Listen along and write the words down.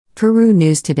Peru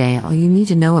News Today. All you need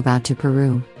to know about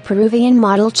Peru. Peruvian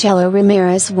model Cielo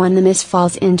Ramírez won the Miss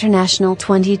Foz International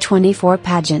 2024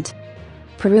 pageant.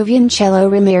 Peruvian Cielo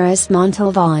Ramírez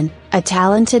Montalván, a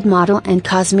talented model and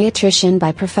cosmetician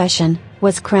by profession,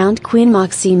 was crowned Queen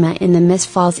Máxima in the Miss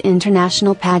Foz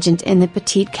International pageant in the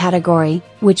Petite category,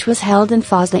 which was held in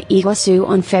Foz de Iguazú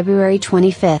on February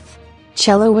 25.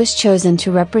 Cielo was chosen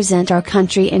to represent our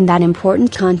country in that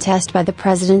important contest by the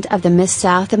president of the Miss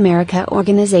South America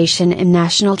organization and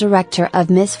national director of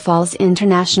Miss Foz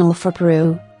International for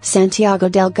Peru, Santiago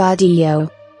Delgadillo.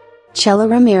 Cielo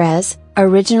Ramírez,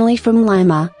 originally from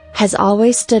Lima, has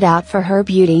always stood out for her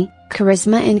beauty,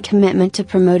 charisma and commitment to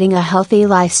promoting a healthy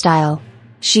lifestyle.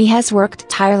 She has worked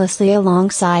tirelessly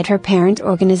alongside her parent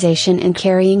organization in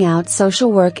carrying out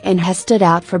social work and has stood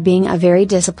out for being a very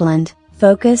disciplined,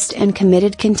 focused and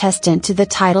committed contestant to the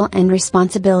title and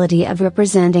responsibility of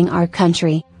representing our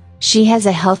country. She has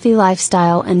a healthy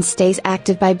lifestyle and stays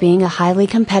active by being a highly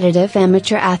competitive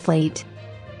amateur athlete.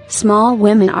 Small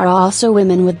women are also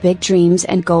women with big dreams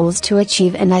and goals to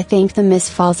achieve, and I thank the Miss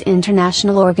Foz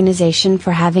International organization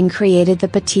for having created the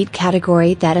Petite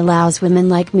category that allows women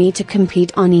like me to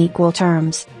compete on equal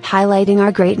terms. Highlighting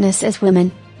our greatness as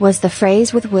women, was the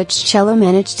phrase with which Cielo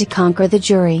managed to conquer the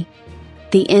jury.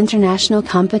 The international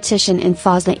competition in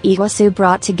Foz de Iguazú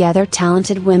brought together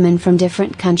talented women from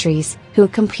different countries, who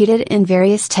competed in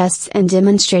various tests and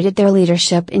demonstrated their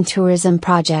leadership in tourism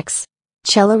projects.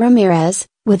 Cielo Ramírez,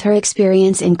 with her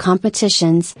experience in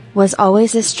competitions, was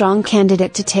always a strong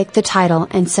candidate to take the title,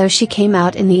 and so she came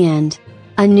out in the end.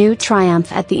 A new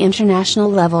triumph at the international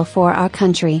level for our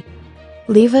country.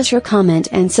 Leave us your comment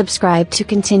and subscribe to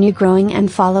continue growing,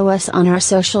 and follow us on our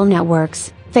social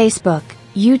networks, Facebook,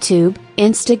 YouTube,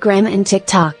 Instagram and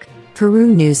TikTok. Peru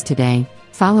News Today.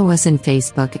 Follow us on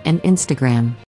Facebook and Instagram.